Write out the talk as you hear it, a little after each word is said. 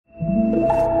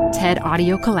TED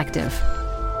Audio Collective.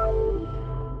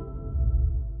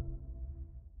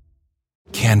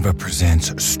 Canva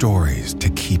presents stories to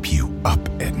keep you up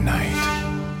at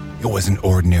night. It was an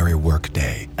ordinary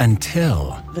workday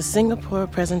until... The Singapore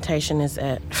presentation is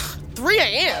at 3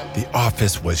 a.m. The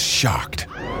office was shocked.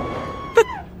 But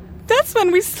that's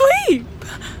when we sleep.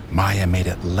 Maya made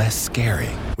it less scary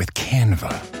with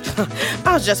Canva.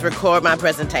 I'll just record my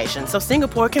presentation so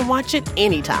Singapore can watch it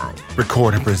anytime.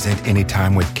 Record and present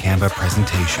anytime with Canva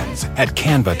presentations at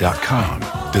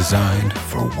canva.com. Designed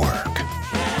for work.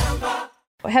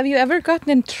 Have you ever gotten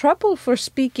in trouble for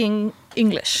speaking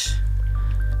English?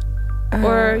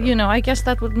 Or, I guess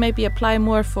that would maybe apply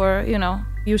more for,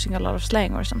 using a lot of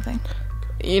slang or something.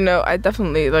 I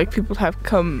definitely, people have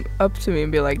come up to me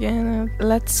and be like,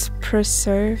 let's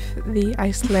preserve the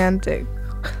Icelandic.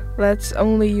 Let's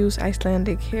only use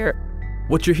Icelandic here.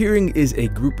 What you're hearing is a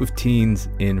group of teens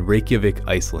in Reykjavik,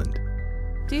 Iceland.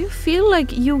 Do you feel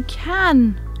like you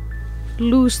can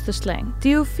lose the slang? Do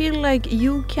you feel like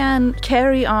you can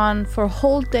carry on for a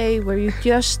whole day where you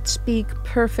just speak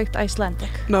perfect Icelandic?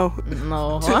 No. To be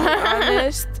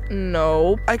honest,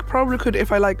 no. I probably could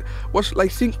if I was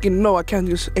thinking, no, I can't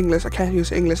use English, I can't use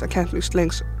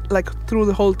slangs, through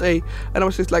the whole day. And I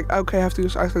was just okay, I have to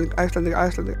use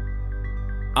Icelandic.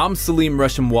 I'm Salim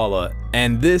Reshamwala,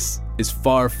 and this is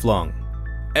Far Flung.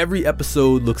 Every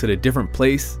episode looks at a different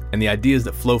place and the ideas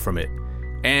that flow from it.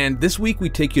 And this week we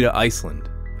take you to Iceland,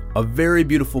 a very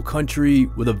beautiful country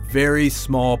with a very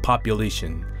small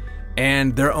population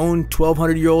and their own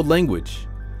 1,200-year-old language.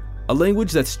 A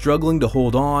language that's struggling to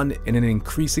hold on in an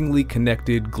increasingly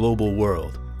connected global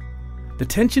world. The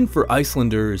tension for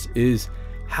Icelanders is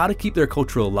how to keep their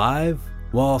culture alive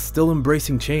while still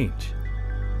embracing change.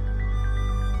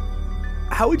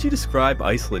 How would you describe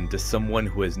Iceland to someone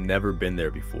who has never been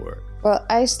there before? Well,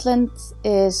 Iceland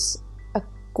is a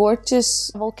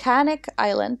gorgeous volcanic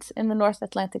island in the North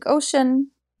Atlantic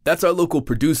Ocean. That's our local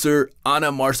producer,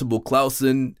 Anna Marsable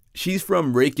Clausen. She's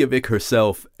from Reykjavik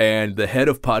herself and the head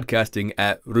of podcasting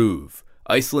at RÚV,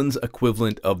 Iceland's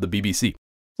equivalent of the BBC.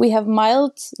 We have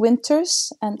mild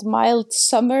winters and mild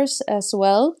summers as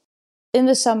well. In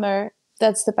the summer,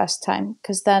 that's the best time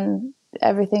because then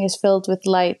everything is filled with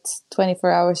light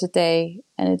 24 hours a day,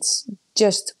 and it's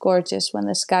just gorgeous when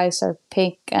the skies are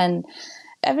pink and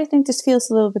everything just feels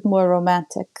a little bit more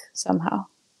romantic somehow.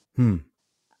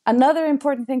 Another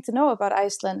important thing to know about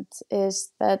Iceland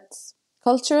is that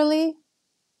culturally,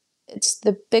 it's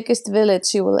the biggest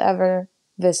village you will ever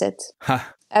visit.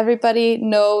 Everybody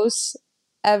knows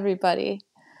everybody.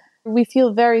 We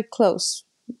feel very close.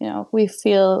 We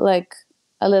feel like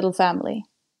a little family.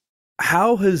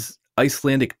 How has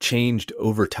Icelandic changed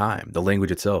over time, the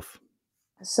language itself?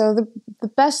 So the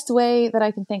best way that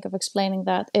I can think of explaining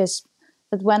that is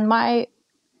that when my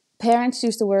parents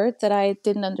used a word that I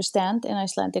didn't understand in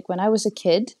Icelandic when I was a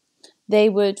kid, they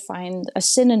would find a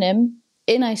synonym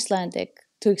in Icelandic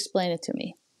to explain it to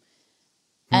me.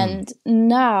 And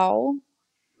now,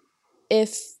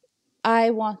 if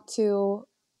I want to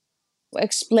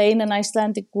explain an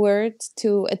Icelandic word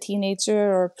to a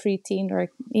teenager or a preteen or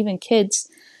even kids,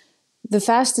 the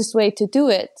fastest way to do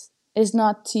it is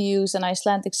not to use an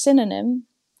Icelandic synonym,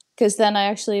 because then I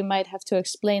actually might have to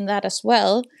explain that as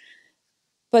well,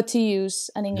 but to use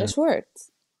an English word.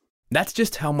 That's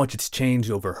just how much it's changed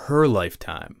over her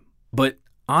lifetime. But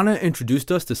Anna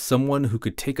introduced us to someone who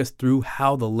could take us through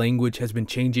how the language has been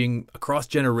changing across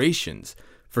generations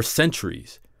for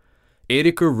centuries.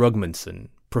 Eiríkur Rugmansson,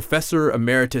 Professor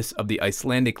Emeritus of the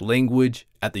Icelandic language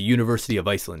at the University of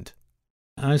Iceland.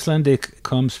 Icelandic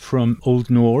comes from Old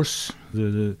Norse,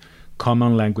 the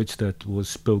common language that was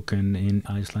spoken in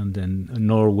Iceland and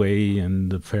Norway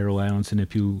and the Faroe Islands. And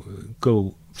if you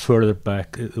go further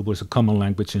back, it was a common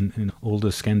language in all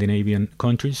the Scandinavian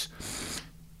countries.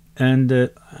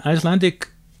 And Icelandic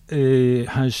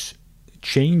has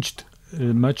changed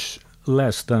much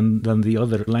less than the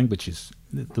other languages.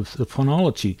 The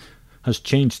phonology has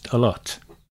changed a lot.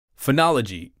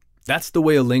 Phonology, that's the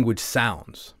way a language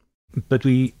sounds. But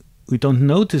we don't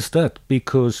notice that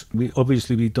because we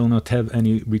do not have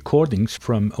any recordings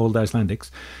from old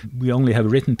Icelandics. We only have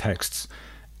written texts.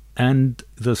 And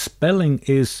the spelling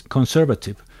is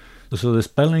conservative. So the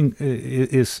spelling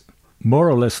is more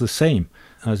or less the same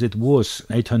as it was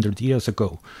 800 years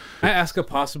ago. I ask a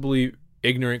possibly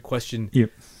ignorant question. Yeah.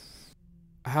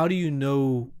 How do you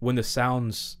know when the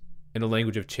sounds in a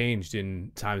language have changed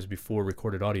in times before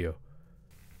recorded audio?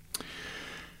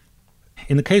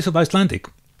 In the case of Icelandic,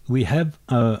 we have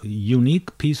a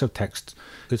unique piece of text.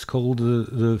 It's called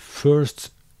the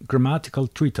first grammatical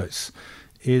treatise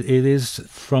It is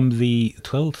from the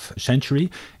 12th century.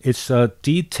 It's a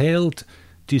detailed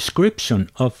description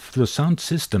of the sound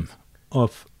system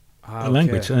of a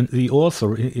language. And the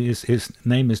author, his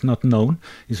name is not known.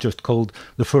 He's just called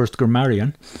the first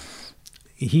grammarian.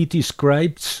 He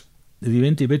describes the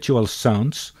individual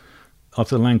sounds of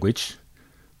the language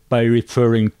by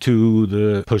referring to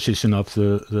the position of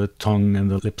the tongue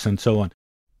and the lips and so on.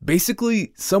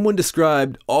 Basically, someone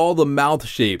described all the mouth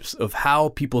shapes of how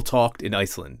people talked in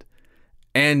Iceland.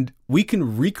 And we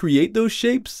can recreate those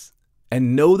shapes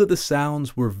and know that the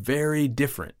sounds were very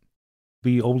different.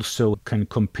 We also can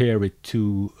compare it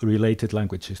to related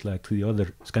languages like the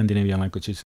other Scandinavian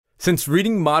languages. Since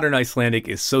reading modern Icelandic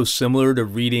is so similar to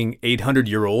reading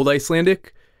 800-year-old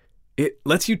Icelandic, it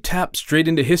lets you tap straight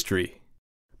into history.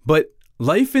 But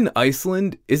life in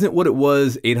Iceland isn't what it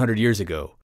was 800 years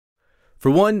ago. For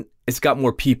one, it's got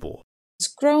more people. It's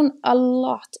grown a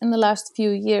lot in the last few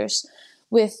years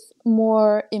with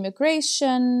more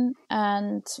immigration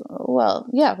and,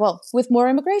 with more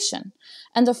immigration.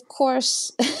 And of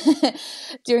course,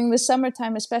 during the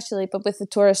summertime especially, but with the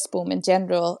tourist boom in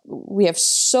general, we have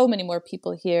so many more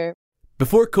people here.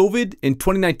 Before COVID, in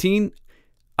 2019,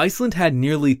 Iceland had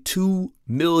nearly 2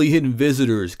 million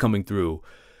visitors coming through,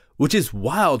 which is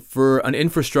wild for an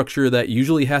infrastructure that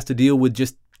usually has to deal with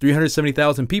just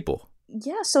 370,000 people.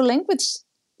 Yeah, so language,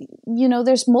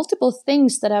 there's multiple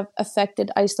things that have affected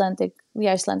the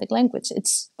Icelandic language.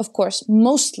 It's, of course,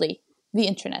 mostly the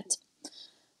internet.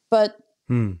 But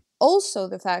also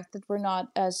the fact that we're not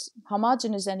as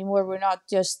homogenous anymore. We're not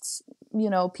just,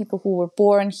 people who were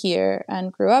born here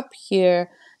and grew up here.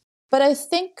 But I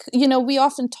think, we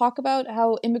often talk about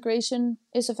how immigration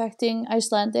is affecting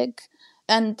Icelandic.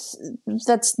 And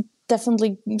that's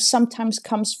definitely sometimes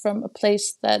comes from a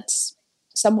place that's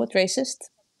somewhat racist.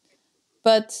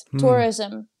 But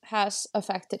tourism has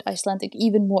affected Icelandic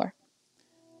even more.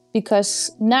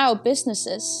 Because now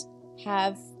businesses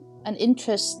have an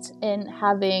interest in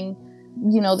having,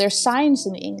 their signs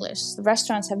in English. The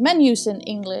restaurants have menus in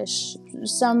English.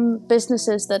 Some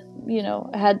businesses that,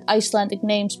 had Icelandic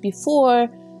names before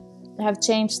have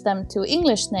changed them to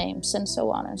English names and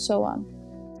so on and so on.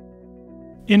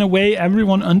 In a way,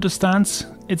 everyone understands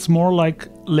it's more like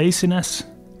laziness.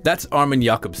 That's Armin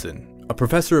Jakobsen, a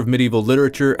professor of medieval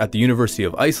literature at the University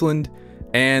of Iceland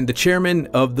and the chairman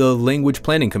of the Language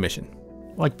Planning Commission.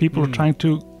 Like people are trying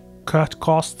to cut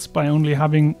costs by only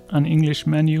having an English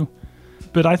menu.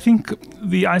 But I think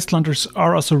the Icelanders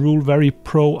are, as a rule, very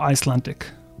pro-Icelandic.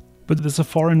 But there's a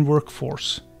foreign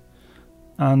workforce.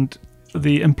 And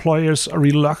the employers are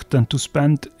reluctant to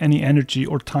spend any energy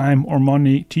or time or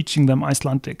money teaching them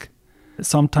Icelandic.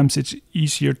 Sometimes it's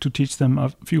easier to teach them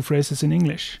a few phrases in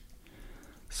English.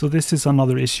 So this is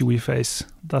another issue we face.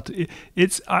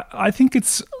 I think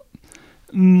it's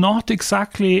not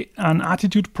exactly an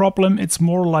attitude problem. It's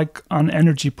more like an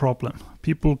energy problem.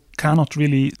 People cannot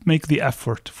really make the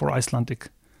effort for Icelandic.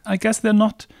 I guess they're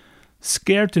not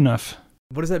scared enough.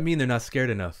 What does that mean, they're not scared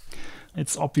enough?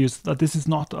 It's obvious that this is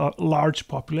not a large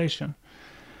population.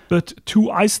 But to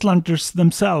Icelanders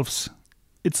themselves,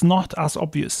 it's not as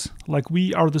obvious. Like,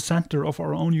 we are the center of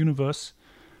our own universe.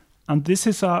 And this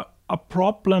is a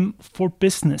problem for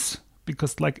business,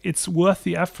 because it's worth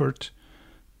the effort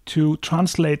to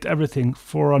translate everything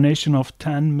for a nation of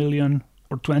 10 million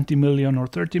or 20 million or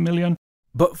 30 million.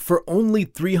 But for only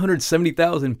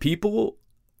 370,000 people,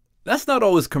 that's not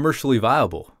always commercially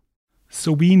viable.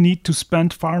 So we need to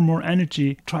spend far more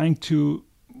energy trying to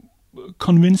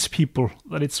convince people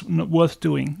that it's not worth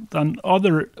doing than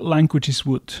other languages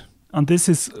would. And this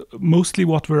is mostly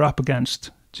what we're up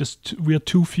against. Just we're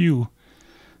too few.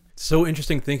 So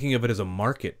interesting thinking of it as a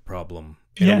market problem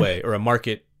in a way, or a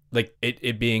market, like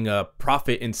it being a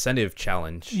profit incentive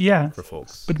challenge for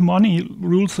folks. But money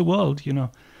rules the world,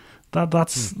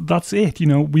 That's it,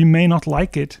 We may not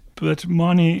like it, but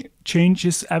money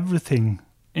changes everything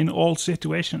in all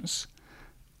situations.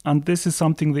 And this is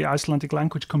something the Icelandic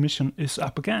Language Commission is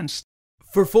up against.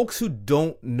 For folks who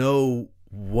don't know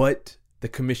what the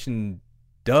commission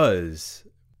does,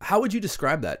 how would you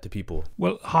describe that to people?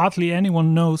 Well, hardly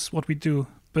anyone knows what we do,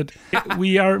 but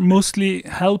we are mostly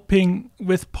helping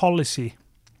with policy.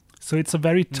 So it's a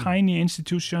very tiny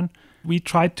institution. We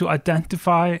try to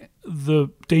identify the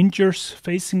dangers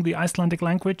facing the Icelandic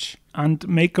language and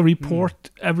make a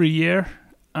report every year.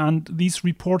 And these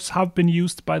reports have been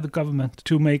used by the government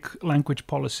to make language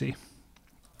policy.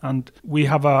 And we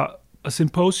have a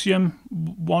symposium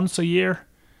once a year,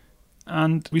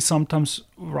 and we sometimes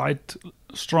write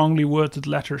strongly worded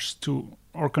letters to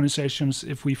organizations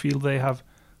if we feel they have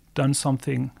done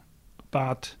something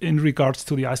bad in regards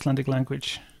to the Icelandic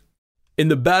language. In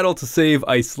the battle to save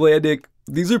Icelandic,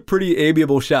 these are pretty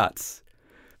amiable shots.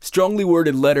 Strongly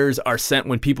worded letters are sent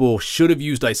when people should have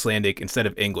used Icelandic instead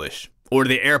of English, or to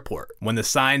the airport when the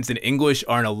signs in English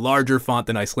are in a larger font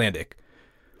than Icelandic.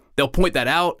 They'll point that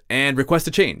out and request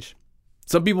a change.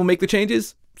 Some people make the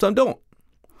changes, some don't.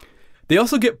 They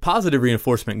also get positive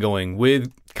reinforcement going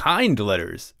with kind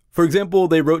letters. For example,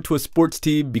 they wrote to a sports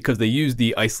team because they used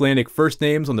the Icelandic first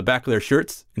names on the back of their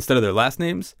shirts instead of their last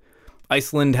names.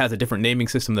 Iceland has a different naming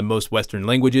system than most Western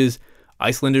languages.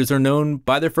 Icelanders are known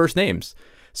by their first names.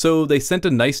 So they sent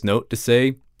a nice note to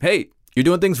say, hey, you're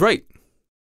doing things right.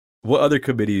 What other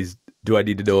committees do I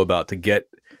need to know about to get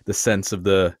the sense of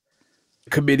the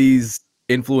committee's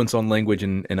influence on language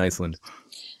in Iceland?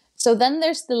 So then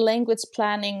there's the language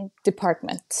planning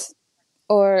department,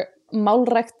 or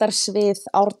Málræktarsvið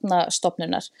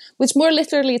Árnastofnunar, which more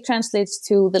literally translates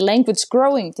to the language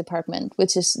growing department,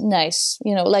 which is nice.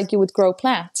 You know, like you would grow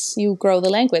plants, you grow the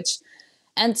language.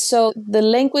 And so the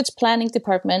language planning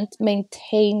department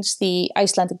maintains the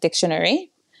Icelandic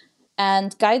dictionary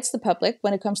and guides the public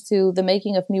when it comes to the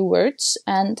making of new words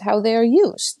and how they are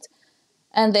used.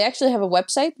 And they actually have a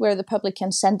website where the public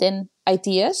can send in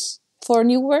ideas for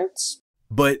new words.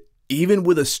 But even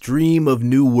with a stream of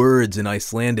new words in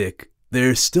Icelandic,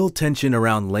 there's still tension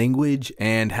around language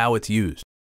and how it's used.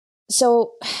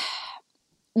 So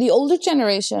the older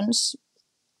generations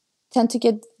tend to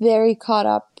get very caught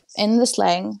up in the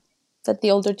slang that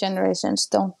the older generations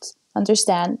don't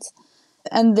understand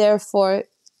and therefore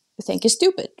think is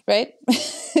stupid, right?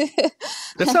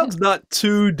 That sounds not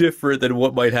too different than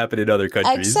what might happen in other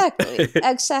countries.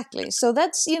 Exactly. So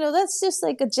that's just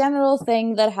like a general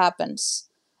thing that happens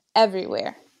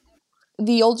everywhere.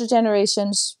 The older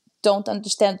generations don't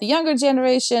understand the younger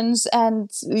generations and,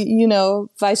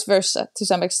 vice versa to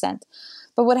some extent.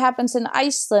 But what happens in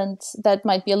Iceland that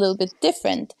might be a little bit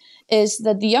different is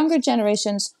that the younger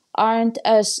generations aren't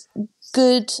as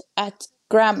good at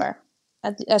grammar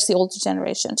as the older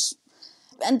generations.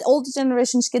 And older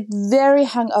generations get very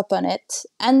hung up on it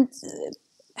and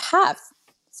have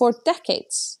for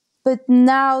decades. But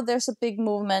now there's a big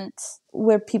movement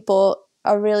where people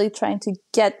are really trying to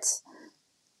get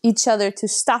each other to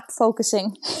stop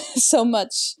focusing so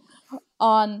much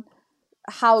on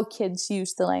how kids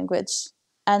use the language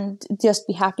and just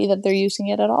be happy that they're using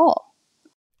it at all.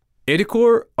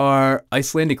 Eiríkur, our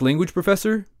Icelandic language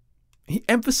professor, he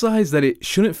emphasized that it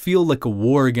shouldn't feel like a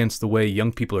war against the way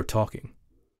young people are talking.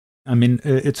 I mean,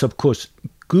 it's of course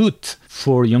good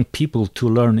for young people to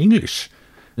learn English.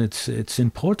 It's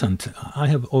important. I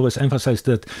have always emphasized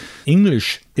that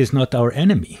English is not our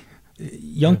enemy.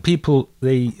 Young people,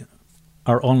 they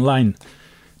are online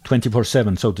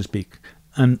 24/7, so to speak,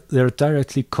 and they're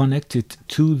directly connected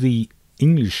to the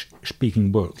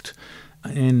English-speaking world.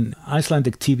 In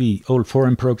Icelandic TV, all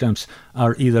foreign programs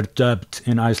are either dubbed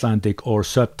in Icelandic or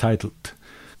subtitled.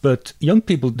 But young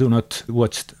people do not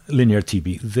watch linear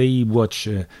TV. They watch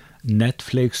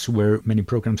Netflix, where many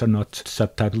programs are not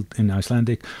subtitled in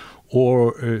Icelandic,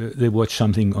 or they watch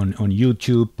something on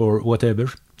YouTube or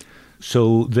whatever.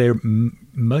 So they're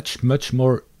much, much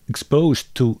more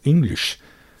exposed to English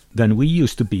than we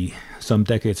used to be some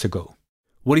decades ago.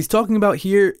 What he's talking about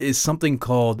here is something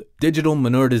called digital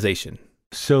minoritization.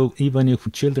 So even if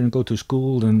children go to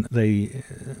school and they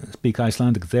speak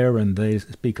Icelandic there and they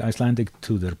speak Icelandic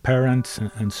to their parents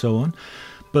and so on,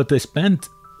 but they spend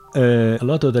a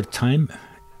lot of their time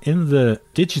in the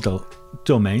digital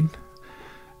domain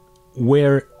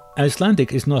where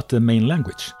Icelandic is not the main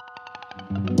language.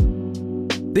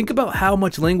 Think about how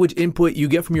much language input you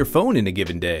get from your phone in a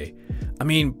given day. I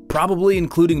mean, probably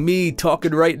including me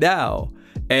talking right now.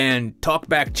 And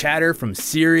talkback chatter from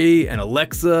Siri and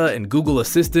Alexa and Google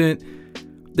Assistant.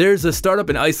 There's a startup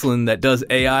in Iceland that does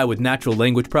AI with natural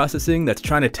language processing that's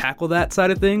trying to tackle that side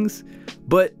of things.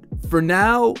 But for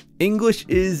now, English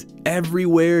is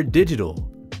everywhere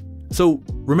digital. So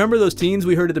remember those teens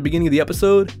we heard at the beginning of the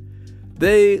episode?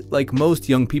 They, like most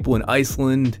young people in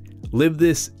Iceland, live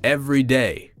this every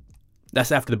day.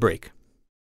 That's after the break.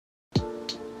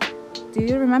 Do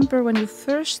you remember when you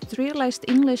first realized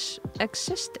English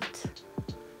existed?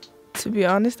 To be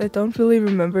honest, I don't really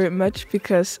remember it much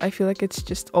because I feel like it's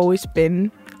just always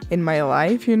been in my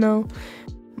life,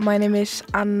 My name is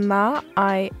Anna.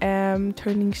 I am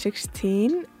turning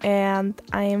 16 and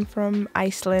I am from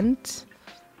Iceland.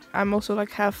 I'm also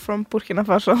half from Burkina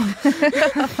Faso.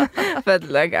 But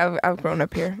I've grown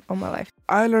up here all my life.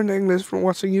 I learned English from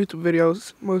watching YouTube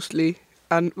videos mostly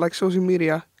and social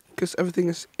media. Because everything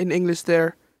is in English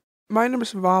there. My name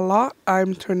is Vala.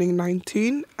 I'm turning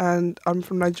 19 and I'm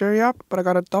from Nigeria, but I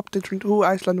got adopted to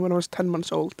Iceland when I was 10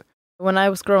 months old. When I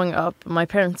was growing up, my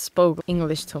parents spoke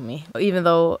English to me. Even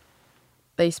though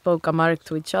they spoke Amharic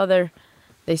to each other,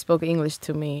 they spoke English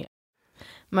to me.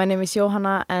 My name is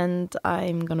Johanna and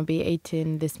I'm gonna be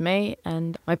 18 this May,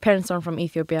 and my parents are from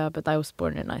Ethiopia, but I was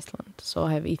born in Iceland, so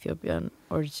I have Ethiopian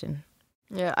origin.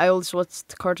 Yeah, I always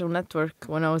watched Cartoon Network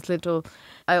when I was little.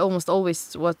 I almost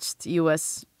always watched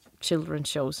US children's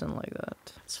shows and like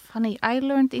that. It's funny. I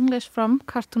learned English from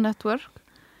Cartoon Network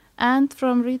and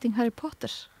from reading Harry Potter.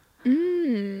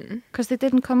 Because they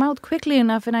didn't come out quickly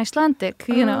enough in Icelandic,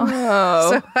 you know.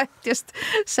 So I just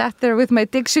sat there with my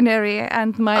dictionary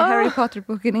and my Harry Potter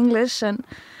book in English, and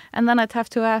then I'd have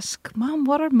to ask, Mom,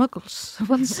 what are muggles?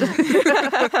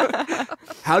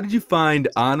 How did you find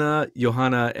Anna,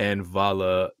 Johanna, and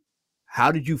Vala?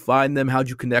 How did you find them? How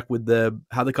did you connect with them?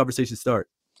 How did the conversation start?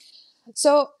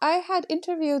 So I had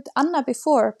interviewed Anna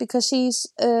before because she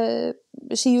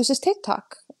uses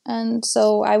TikTok. And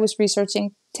so I was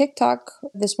researching TikTok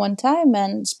this one time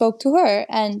and spoke to her,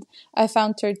 and I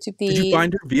found her to be... Did you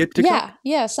find her via TikTok?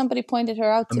 Yeah, somebody pointed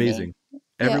her out to me. Amazing.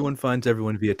 Everyone finds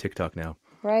everyone via TikTok now.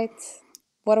 Right.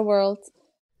 What a world.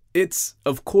 It's,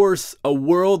 of course, a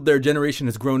world their generation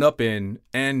has grown up in.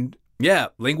 And yeah,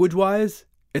 language-wise,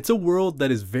 it's a world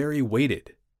that is very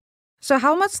weighted. So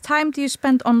how much time do you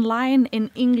spend online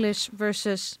in English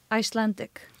versus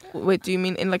Icelandic? Wait, do you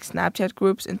mean in like Snapchat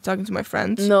groups and talking to my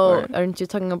friends? No, aren't you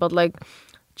talking about like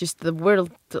just the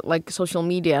world, like social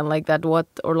media and like that, what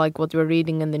you're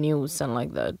reading in the news and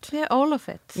like that? Yeah, all of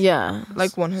it. Yeah.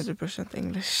 Like 100%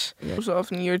 English. Yeah. So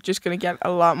often you're just going to get a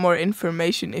lot more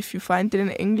information if you find it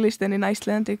in English than in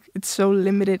Icelandic. It's so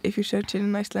limited if you search it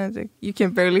in Icelandic. You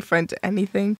can barely find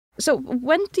anything. So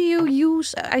when do you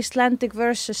use Icelandic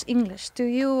versus English? Do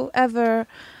you ever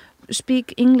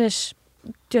speak English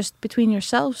just between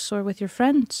yourselves or with your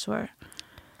friends, or?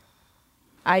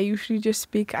 I usually just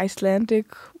speak Icelandic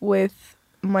with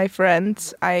my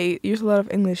friends. I use a lot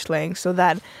of English slang, so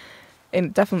that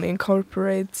it definitely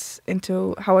incorporates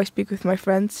into how I speak with my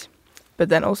friends. But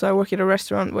then also I work at a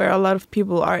restaurant where a lot of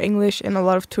people are English and a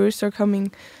lot of tourists are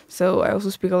coming, so I also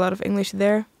speak a lot of English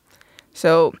there.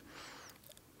 So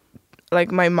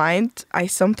like my mind, I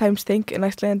sometimes think in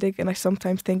Icelandic and I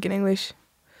sometimes think in English.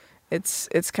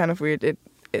 It's kind of weird.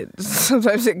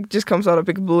 Sometimes it just comes out a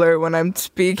big blur when I'm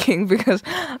speaking because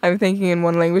I'm thinking in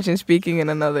one language and speaking in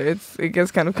another. It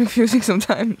gets kind of confusing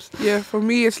sometimes. Yeah, for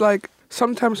me it's like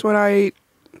sometimes when I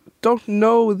don't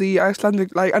know the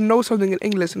Icelandic, like I know something in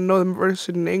English and know the verse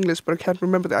in English, but I can't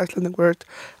remember the Icelandic word.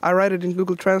 I write it in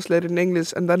Google Translate in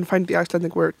English and then find the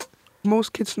Icelandic word.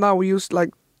 Most kids now use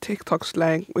like TikTok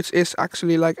slang, which is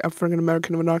actually like African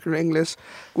American vernacular English.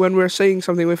 When we're saying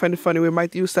something we find it funny, we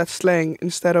might use that slang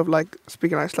instead of like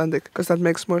speaking Icelandic, because that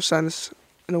makes more sense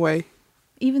in a way.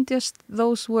 Even just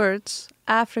those words,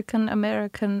 African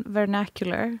American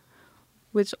vernacular,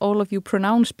 which all of you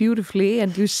pronounce beautifully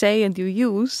and you say and you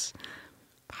use,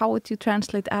 how would you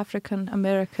translate African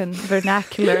American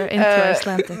vernacular into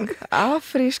Icelandic?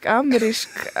 Afrisk, Amerisk,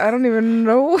 I don't even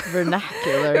know.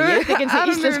 Vernacular. You're thinking I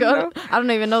don't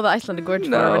even know the Icelandic word for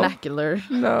vernacular.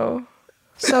 No.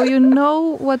 So you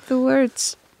know what the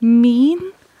words mean,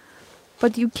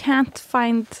 but you can't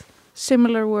find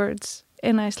similar words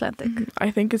in Icelandic.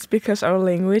 I think it's because our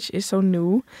language is so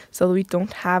new, so we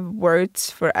don't have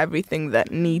words for everything that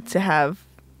need to have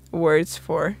words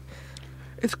for.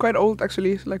 It's quite old,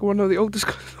 actually. It's like one of the oldest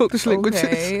languages.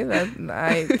 Okay,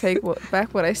 I take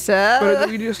back what I said.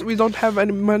 But we don't have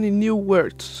many new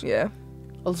words. Yeah.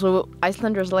 Also,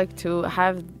 Icelanders like to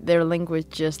have their language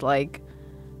just like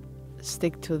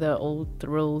stick to the old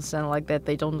rules and like that.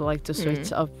 They don't like to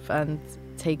switch up and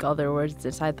take other words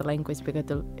inside the language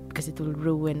because it will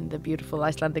ruin the beautiful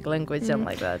Icelandic language and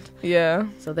like that. Yeah.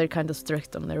 So they're kind of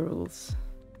strict on their rules.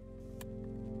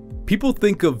 People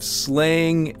think of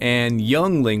slang and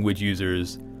young language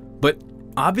users, but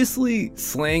obviously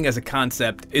slang as a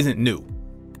concept isn't new.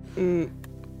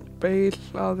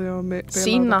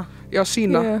 Sýna. Yeah,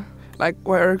 sýna. Yeah. Like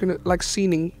like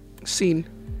scene.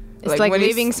 It's like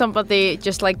leaving somebody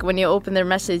just like when you open their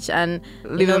message and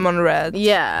leave them on red.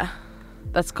 Yeah.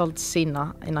 That's called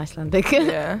sýna in Icelandic.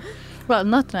 Yeah. Well,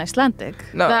 not in Icelandic.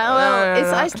 No,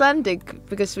 it's Icelandic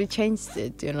because we changed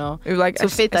it, you know. We like to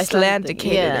fit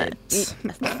Icelandicated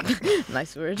it.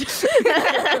 Nice word.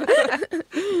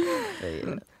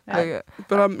 I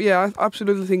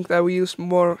absolutely think that we use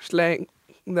more slang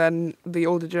than the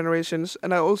older generations,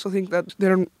 and I also think that they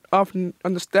don't often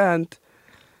understand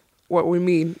what we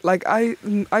mean. Like I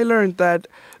learned that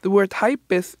the word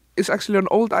hype is actually an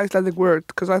old Icelandic word,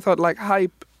 because I thought like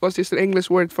hype was just an English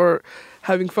word for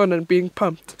having fun and being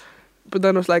pumped. But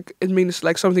then it was like, it means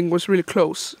like something was really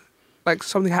close. like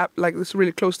something like it's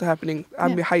really close to happening.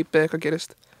 I'm hype back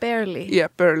against. Barely. Yeah,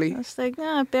 barely. I was like,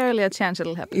 barely a chance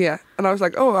it'll happen. Yeah, and I was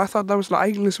like, oh, I thought that was an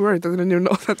English word. I didn't even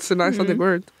know that's an Icelandic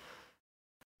word.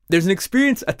 There's an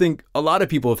experience I think a lot of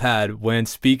people have had when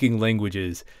speaking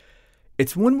languages.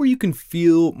 It's one where you can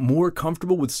feel more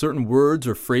comfortable with certain words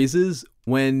or phrases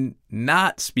when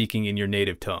not speaking in your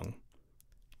native tongue.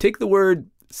 Take the word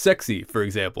sexy, for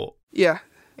example. Yeah.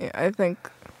 Yeah, I think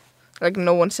like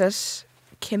no one says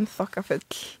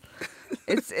kynþokkafull.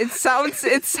 It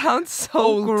sounds so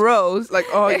Old. gross. Like,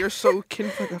 oh, you're so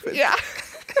kynþokkafull. Yeah.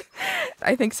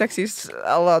 I think sexy is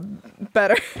a lot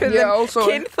better than also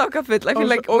kynþokkafull. I feel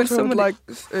like when also someone like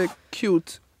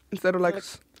cute instead of like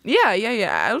yeah.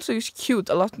 I also use cute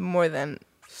a lot more than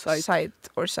sæt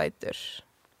or sætur.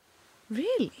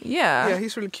 Really? Yeah. Yeah,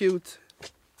 he's really cute.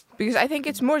 Because I think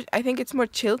it's more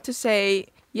chill to say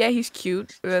he's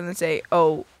cute rather than say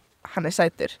hann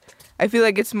sætur. I feel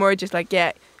like it's more just like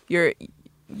you're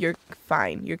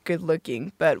fine, you're good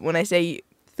looking. But when I say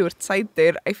þú ert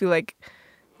sætur, I feel like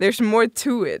there's more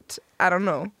to it. I don't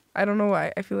know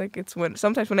why. I feel like it's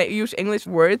sometimes when I use English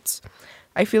words,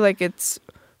 I feel like it's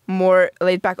more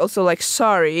laid back. Also like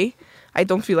sorry, I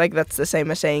don't feel like that's the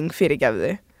same as saying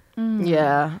fyrirgefðu.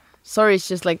 Yeah. Sorry, it's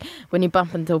just like when you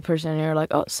bump into a person and you're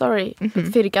like, oh, sorry. But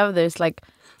fyrirgefðu is like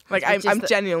I'm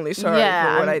genuinely sorry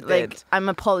for what I did. Like, I'm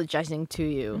apologizing to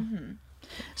you. Mm-hmm.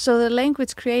 So the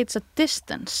language creates a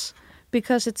distance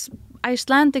because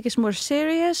Icelandic is more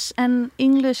serious and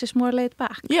English is more laid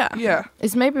back. Yeah.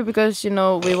 It's maybe because,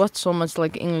 we watch so much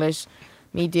like English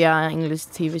media, English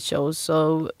TV shows,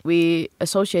 so we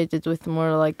associate it with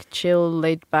more like chill,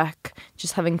 laid back,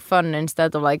 just having fun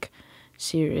instead of like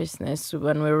seriousness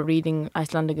when we're reading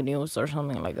Icelandic news or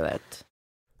something like that.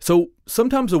 So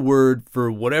sometimes a word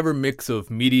for whatever mix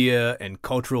of media and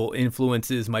cultural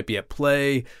influences might be at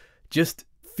play just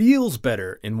feels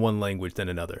better in one language than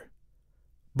another.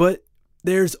 But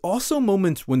there's also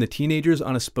moments when the teenagers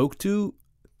Anna spoke to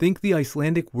think the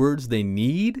Icelandic words they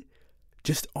need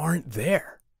just aren't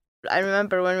there. I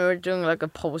remember when we were doing like a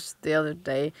post the other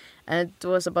day, and it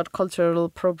was about cultural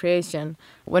appropriation.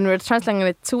 When we were translating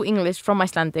it to English from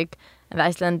Icelandic, and the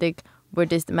Icelandic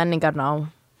word is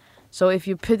menningarnám. So if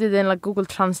you put it in like Google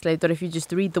Translate, or if you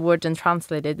just read the word and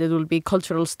translate it, it will be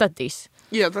cultural studies.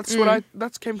 Yeah, that's what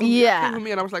that came from me,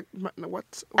 and I was like,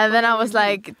 what? And then I was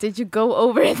like, did you go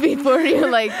over it before you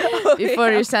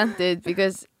you sent it?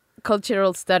 Because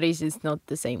cultural studies is not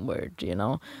the same word,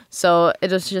 So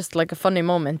it was just like a funny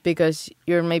moment because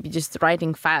you're maybe just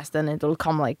writing fast and it'll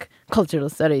come like cultural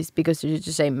studies because you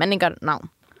just say menningarnám.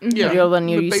 Yeah. When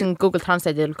you're using Google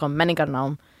Translate, it'll come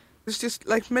menningarnám. It's just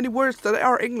like many words that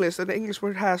are English and the English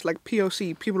word has like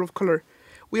POC, people of color.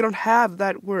 We don't have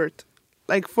that word.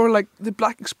 Like for like the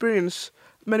black experience,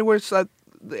 many words that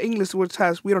the English words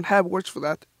has, we don't have words for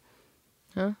that.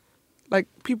 Huh? Like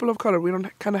people of color, we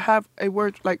don't kind of have a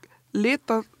word like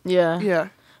lita. Yeah.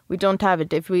 We don't have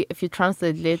it. If you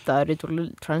translate lita, it will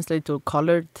translate to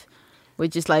colored,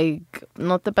 which is like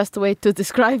not the best way to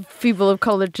describe people of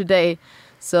color today.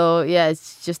 So yeah,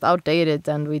 it's just outdated,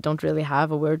 and we don't really have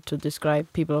a word to describe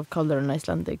people of color in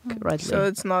Icelandic rightly. So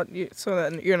it's not so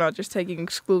then you're not just taking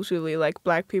exclusively like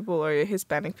black people or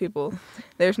Hispanic people.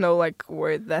 There's no like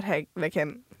word that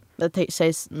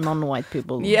says non-white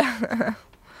people. Yeah.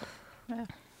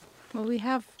 Well, we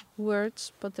have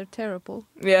words, but they're terrible.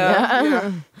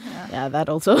 Yeah. Yeah, that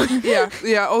also.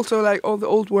 Yeah. Also, like all the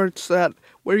old words that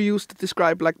were used to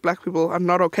describe like black people are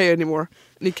not okay anymore,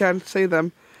 and you can't say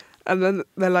them. And then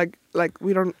they're like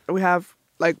we have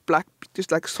like black,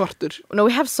 just like sorted. No,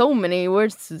 we have so many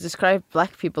words to describe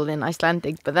black people in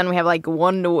Icelandic, but then we have like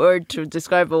one word to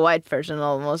describe a white person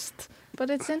almost.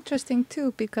 But it's interesting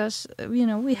too because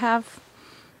we have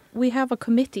a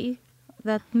committee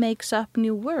that makes up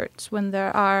new words when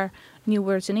there are new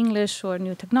words in English or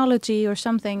new technology or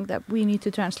something that we need to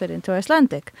translate into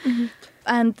Icelandic. Mm-hmm.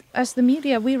 And as the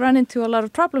media, we run into a lot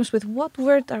of problems with what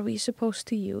word are we supposed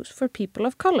to use for people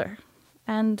of color?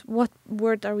 And what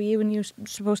word are we even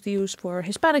supposed to use for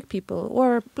Hispanic people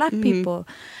or black people?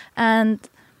 And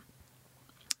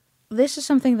this is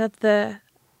something that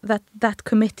that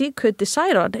committee could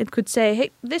decide on. It could say, hey,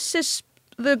 this is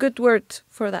the good word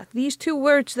for that. These two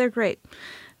words, they're great.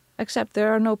 Except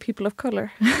there are no people of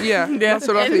color. Yeah, that's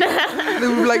what I think. It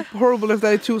would be like horrible if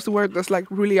they choose the word that's like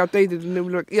really outdated, and they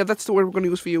would be like, yeah, that's the word we're going to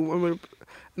use for you. And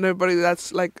everybody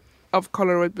that's like of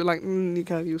color would be like, you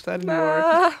can't use that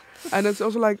anymore. And it's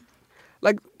also like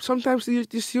sometimes you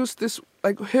just use this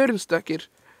like hörnstökkir,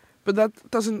 but that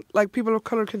doesn't, like, people of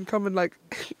color can come in like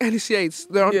any shades.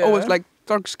 They're not always like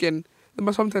dark skin.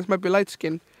 They sometimes might be light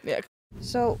skin. Yeah.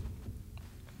 So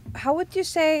How would you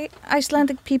say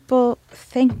Icelandic people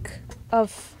think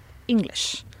of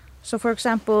English? So, for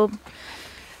example,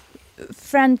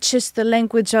 French is the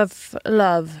language of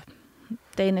love.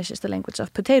 Danish is the language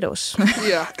of potatoes.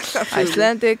 Yeah, absolutely.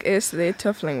 Icelandic is the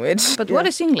tough language. But what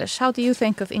is English? How do you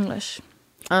think of English?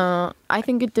 I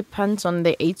think it depends on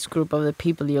the age group of the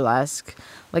people you'll ask.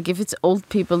 Like if it's old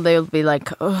people, they'll be like,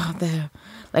 "Oh, the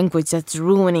language that's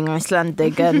ruining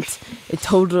Icelandic, and it's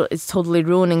totally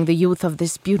ruining the youth of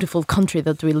this beautiful country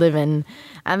that we live in."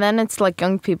 And then it's like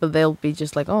young people, they'll be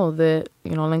just like, "Oh, the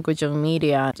language of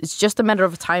media." It's just a matter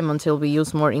of time until we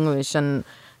use more English, and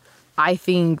I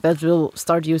think that we'll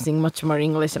start using much more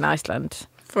English in Iceland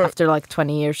after like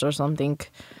 20 years or something.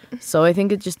 So I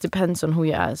think it just depends on who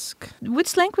you ask.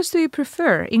 Which language do you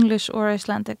prefer, English or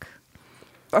Icelandic?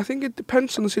 I think it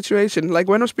depends on the situation. Like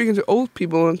when I'm speaking to old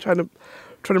people and trying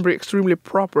to be extremely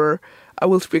proper, I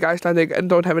will speak Icelandic and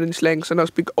don't have any slangs, and I'll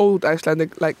speak old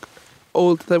Icelandic, like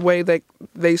old the way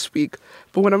they speak.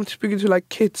 But when I'm speaking to like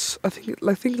kids, I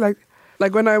think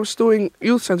like when I was doing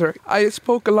youth center, I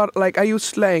spoke a lot, like I used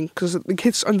slang because the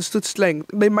kids understood slang.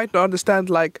 They might not understand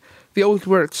like the old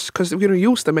words because we don't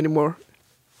use them anymore.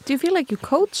 Do you feel like you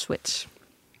code switch?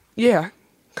 Yeah,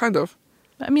 kind of.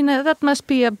 I mean, that must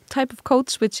be a type of code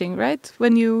switching, right?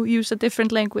 When you use a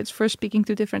different language for speaking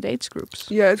to different age groups.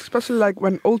 Yeah, especially like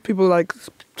when old people like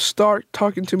start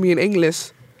talking to me in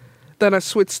English, then I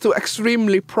switch to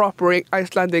extremely proper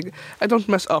Icelandic. I don't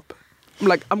mess up.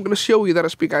 I'm going to show you that I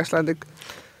speak Icelandic.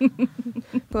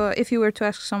 But if you were to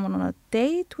ask someone on a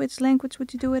date, which language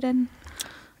would you do it in?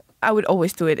 I would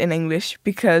always do it in English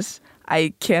because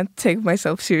I can't take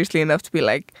myself seriously enough to be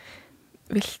like,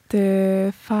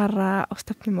 viltu fara á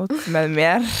stefnumót með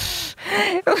mér?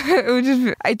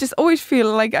 I just always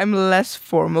feel like I'm less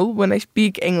formal when I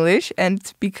speak English, and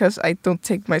because I don't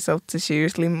take myself too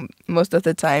seriously most of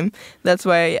the time, that's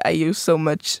why I use so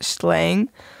much slang.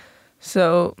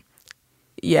 So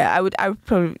yeah, I would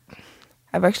probably,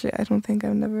 I don't think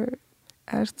I've never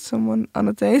asked someone on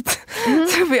a date,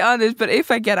 to be honest, but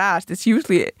if I get asked, it's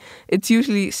usually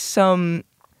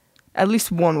at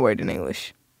least one word in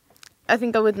English. I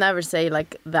think I would never say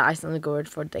like the Icelandic word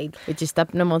for date, which is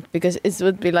stefnumót, because it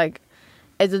would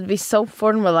be so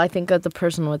formal. I think that the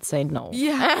person would say no.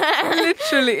 Yeah,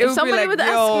 literally. If somebody would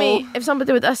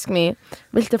ask me,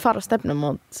 viltu fara á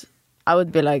stefnumót? I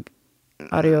would be like,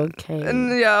 are you okay?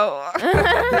 No.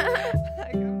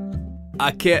 I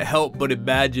can't help but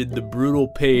imagine the brutal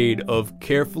pain of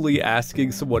carefully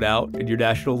asking someone out in your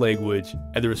national language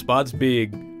and the response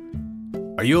being,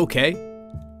 "Are you okay?"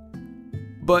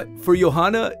 But for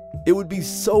Johanna, it would be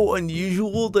so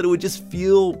unusual that it would just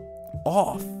feel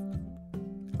off.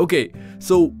 Okay,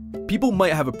 so people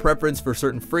might have a preference for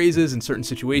certain phrases in certain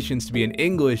situations to be in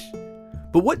English,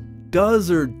 but what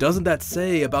does or doesn't that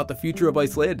say about the future of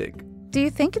Icelandic? Do you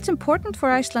think it's important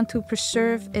for Iceland to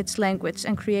preserve its language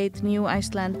and create new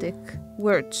Icelandic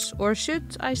words, or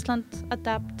should Iceland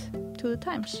adapt to the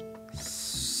times?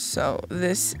 So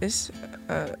this is,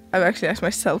 I've actually asked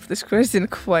myself this question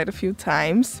quite a few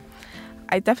times.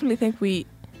 I definitely think we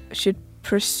should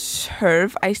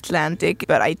preserve Icelandic,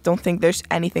 but I don't think there's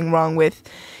anything wrong with,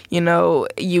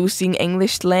 using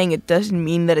English slang. It doesn't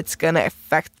mean that it's gonna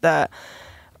affect the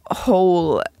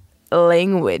whole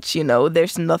language,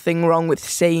 There's nothing wrong with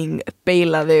saying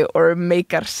beilaði or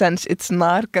makar sense. It's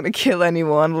not gonna kill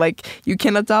anyone. Like, you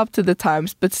can adapt to the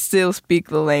times but still speak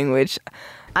the language.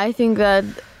 I think that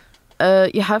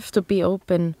you have to be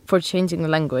open for changing the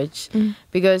language,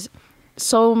 because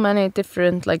so many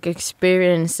different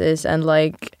experiences and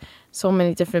so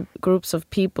many different groups of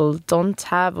people don't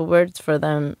have words for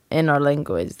them in our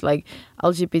language. Like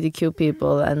LGBTQ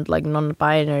people and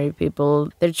non-binary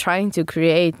people, they're trying to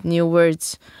create new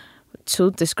words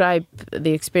to describe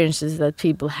the experiences that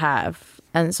people have.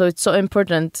 And so it's so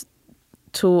important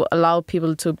to allow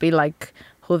people to be like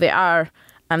who they are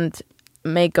and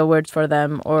make a word for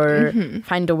them or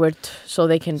find a word so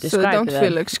they can describe them. So they don't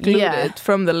feel excluded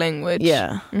from the language.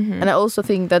 Yeah. And I also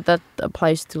think that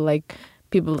applies to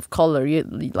people of color.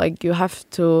 You have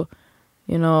to,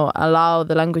 allow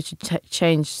the language to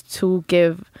change to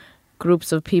give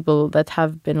groups of people that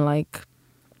have been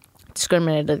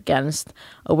discriminated against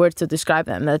a word to describe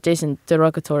them that isn't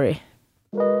derogatory.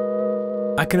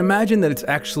 I can imagine that it's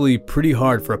actually pretty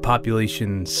hard for a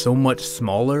population so much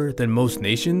smaller than most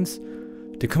nations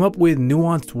to come up with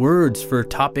nuanced words for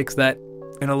topics that,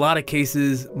 in a lot of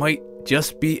cases, might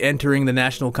just be entering the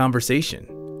national conversation.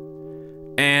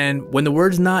 And when the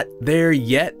word's not there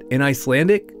yet in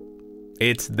Icelandic,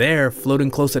 it's there floating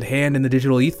close at hand in the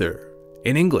digital ether,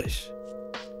 in English.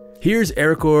 Here's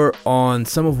J.R.R. on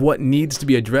some of what needs to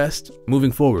be addressed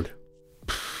moving forward.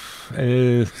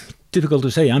 Difficult to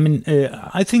say. I mean,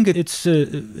 I think it's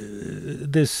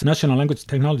this National Language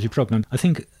Technology Program, I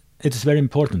think it's very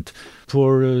important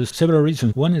for several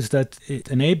reasons. One is that it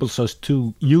enables us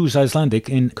to use Icelandic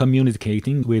in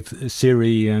communicating with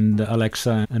Siri and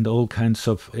Alexa and all kinds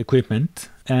of equipment.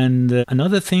 And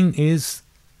another thing is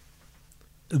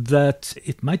that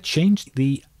it might change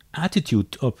the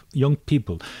attitude of young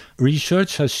people.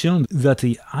 Research has shown that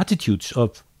the attitudes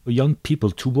of young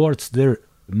people towards their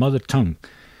mother tongue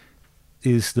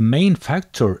is the main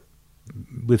factor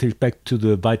with respect to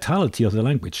the vitality of the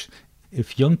language.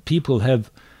 If young people have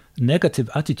negative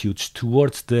attitudes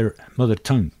towards their mother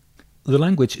tongue, the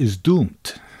language is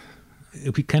doomed.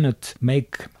 If we cannot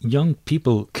make young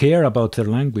people care about their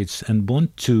language and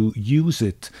want to use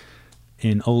it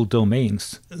in all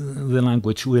domains, the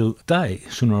language will die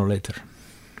sooner or later.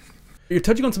 You're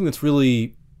touching on something that's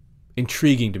really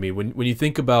intriguing to me. When you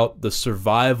think about the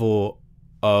survival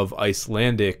of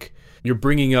Icelandic, you're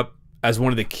bringing up as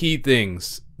one of the key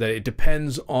things that it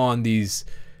depends on these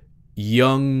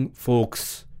young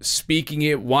folks speaking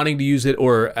it, wanting to use it,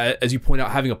 or as you point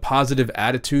out, having a positive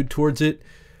attitude towards it.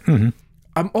 Mm-hmm.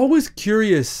 I'm always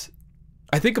curious.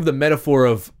 I think of the metaphor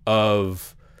of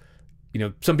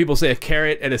some people say a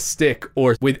carrot and a stick,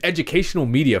 or with educational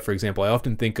media, for example, I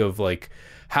often think of like,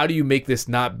 how do you make this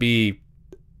not be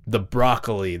the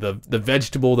broccoli, the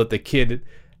vegetable that the kid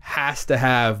has to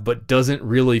have but doesn't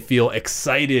really feel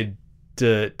excited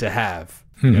to have?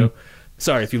 Mm-hmm. You know?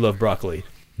 Sorry if you love broccoli.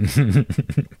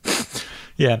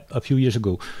 Yeah, a few years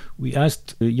ago, we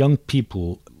asked young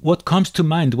people, what comes to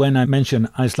mind when I mention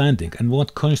Icelandic and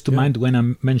what comes to mind when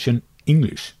I mention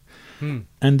English?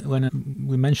 And when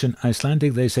we mentioned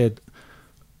Icelandic, they said,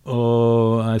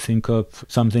 I think of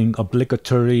something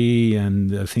obligatory,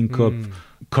 and I think of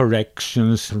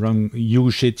corrections, wrong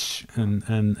usage,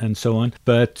 and so on.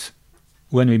 But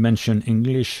when we mention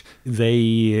English,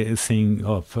 they think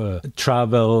of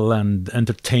travel and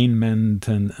entertainment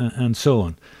and so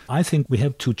on. I think we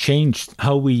have to change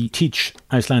how we teach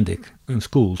Icelandic in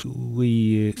schools.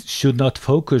 We should not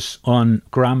focus on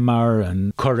grammar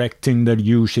and correcting the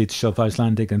usage of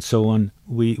Icelandic and so on.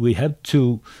 We have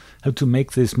to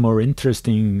make this more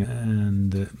interesting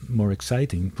and more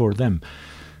exciting for them.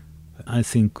 I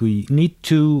think we need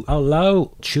to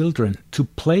allow children to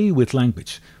play with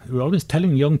language. We're always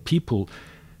telling young people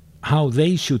how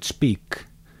they should speak,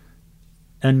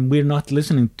 and we're not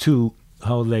listening to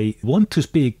how they want to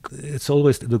speak. It's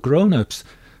always the grown-ups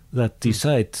that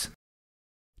decide.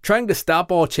 Trying to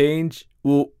stop all change,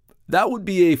 well, that would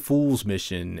be a fool's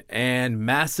mission and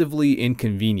massively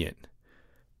inconvenient.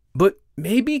 But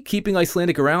maybe keeping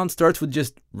Icelandic around starts with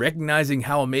just recognizing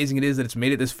how amazing it is that it's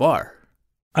made it this far.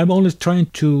 I'm always trying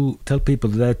to tell people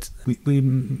that we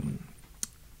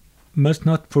must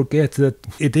not forget that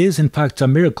it is in fact a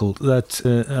miracle that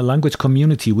a language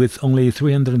community with only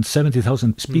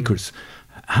 370,000 speakers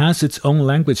has its own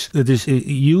language that is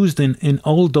used in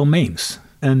all domains.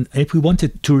 And if we want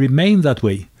it to remain that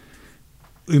way,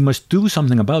 we must do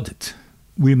something about it.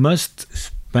 We must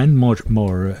spend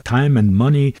more time and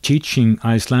money teaching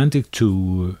Icelandic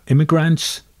to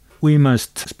immigrants. We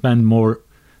must spend more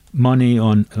money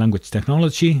on language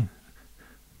technology,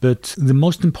 but the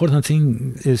most important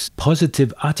thing is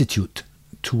positive attitude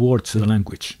towards the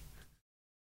language.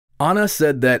 Anna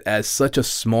said that as such a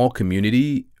small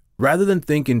community, rather than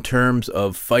think in terms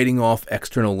of fighting off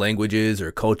external languages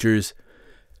or cultures,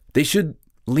 they should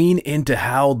lean into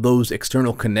how those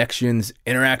external connections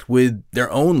interact with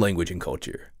their own language and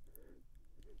culture.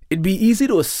 It'd be easy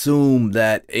to assume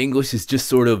that English is just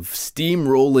sort of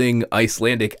steamrolling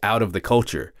Icelandic out of the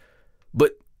culture,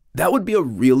 but that would be a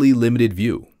really limited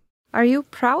view. Are you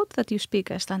proud that you speak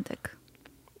Icelandic?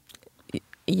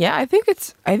 Yeah, I think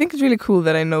it's really cool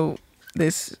that I know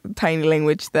this tiny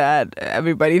language that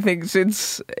everybody thinks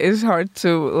is hard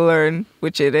to learn,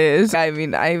 which it is. I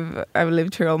mean, I've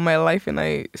lived here all my life, and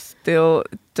I still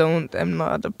am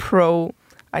not a pro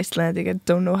Icelandic. I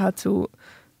don't know how to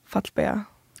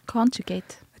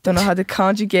conjugate. I don't know how to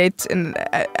conjugate in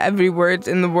every word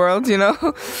in the world, you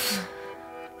know.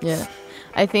 Yeah.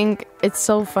 I think it's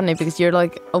so funny because you're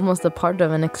like almost a part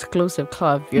of an exclusive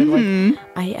club. You're like,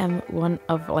 I am one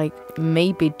of like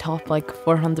maybe top like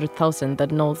 400,000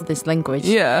 that knows this language.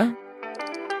 Yeah.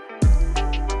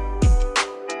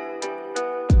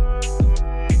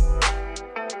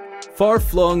 Far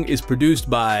Flung is produced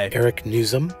by Eric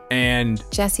Newsom and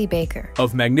Jesse Baker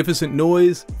of Magnificent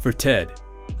Noise for TED.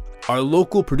 Our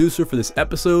local producer for this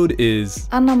episode is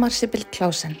Anna Marcibel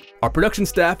Clausen. Our production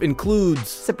staff includes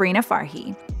Sabrina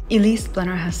Farhi, Elise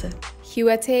Blennerhassett,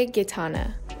 Huete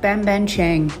Gitana, Bam Ban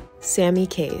Chang, Sammy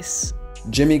Case,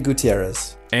 Jimmy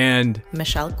Gutierrez, and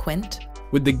Michelle Quint,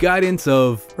 with the guidance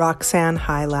of Roxanne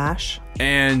Highlash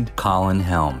and Colin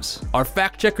Helms. Our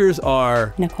fact checkers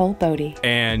are Nicole Bodie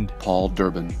and Paul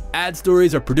Durbin. Ad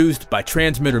stories are produced by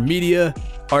Transmitter Media.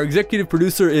 Our executive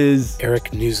producer is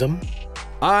Eric Newsom.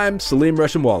 I'm Salim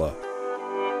Reshamwala.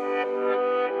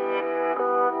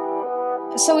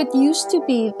 So it used to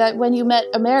be that when you met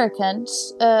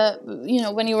Americans,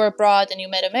 when you were abroad and you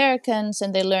met Americans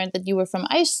and they learned that you were from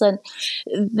Iceland,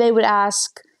 they would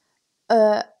ask,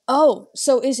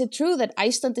 so is it true that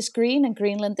Iceland is green and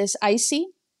Greenland is icy?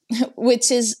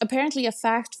 Which is apparently a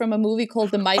fact from a movie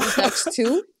called The Mighty Ducks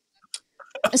 2.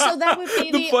 So that would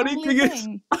be the funny only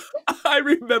thing. I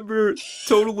remember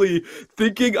totally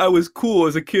thinking I was cool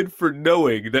as a kid for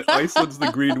knowing that Iceland's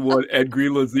the green one and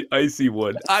Greenland's the icy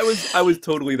one. I was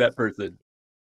totally that person.